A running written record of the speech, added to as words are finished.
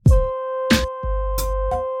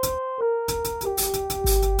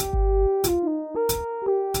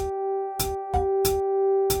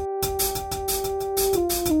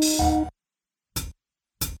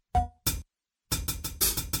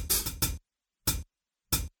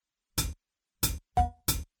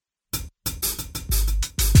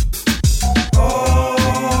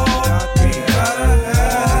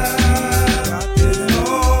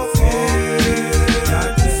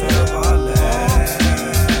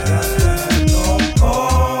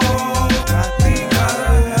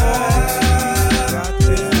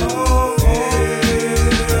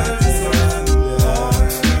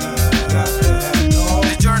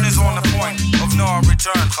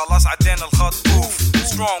Oof,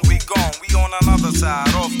 strong we gone, we on another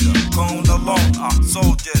side of the cone alone.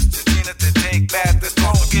 Soldiers, China to take back the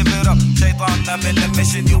throne, so give it up. Shaitan, I'm in the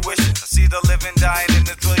mission you wishing. I see the living dying in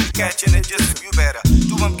the drill, you catching it just you better.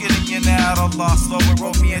 Do I'm getting you now, Allah, slow and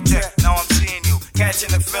wrote me a check. Now I'm seeing you,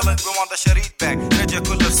 catching the feeling, we want the شريط back. رجع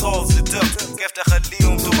كل الصوت الدب، كيف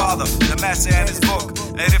تخليهم تبعضر. The master and his book،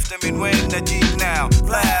 عرفت من وين نجيب now.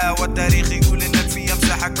 لا والتاريخ يقول انك في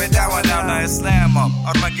يمسحك بدعوة now. Now Islam up,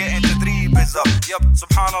 Armageddon تدريب is up. Yup,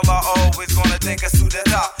 subhanallah, always gonna take us to the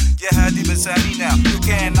top. يا هادي بسامي now, you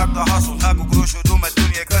can't knock the hustle. هاكو قروش هدوم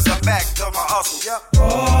الدنيا cause I'm back to my hustle. Yup.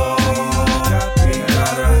 Oh, we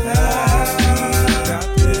gotta have.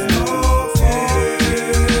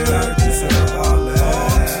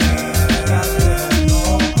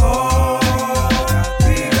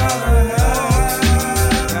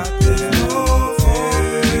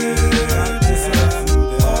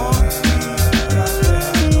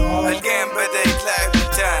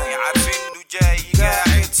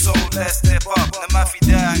 ما في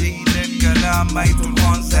داعي للكلام ما يدو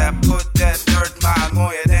الكونسبت put that dirt مع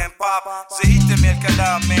الموية then pop زهقت من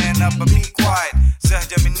الكلام man I'ma be quiet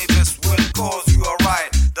سهجة مني بس will cause you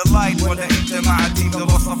alright the light ولا انت مع تيم the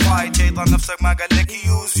lost the fight شيطان نفسك ما قال لك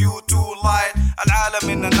use you too light العالم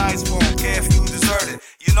in a nice form كيف you deserve it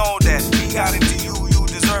you know that he got into you you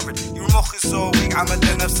deserve it your مخ is so weak عملت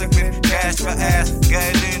لنفسك من cash for ass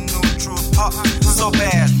قايلين no truth so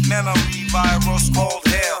bad memory virus cold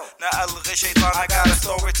hell now ألغي شيطان I got a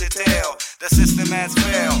story to tell the system has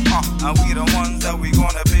failed and we the ones that we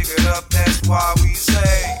gonna pick it up that's why we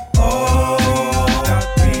say oh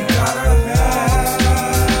we gotta have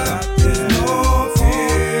there's no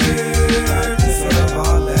fear to serve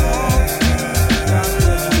our land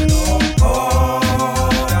oh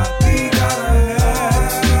we gotta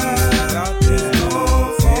have there's no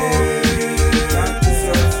fear to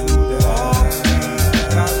serve Sudan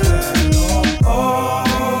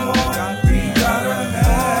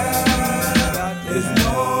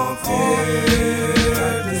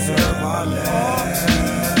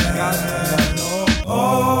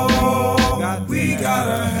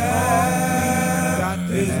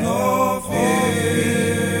There's no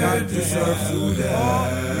fear to serve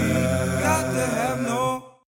Sudan.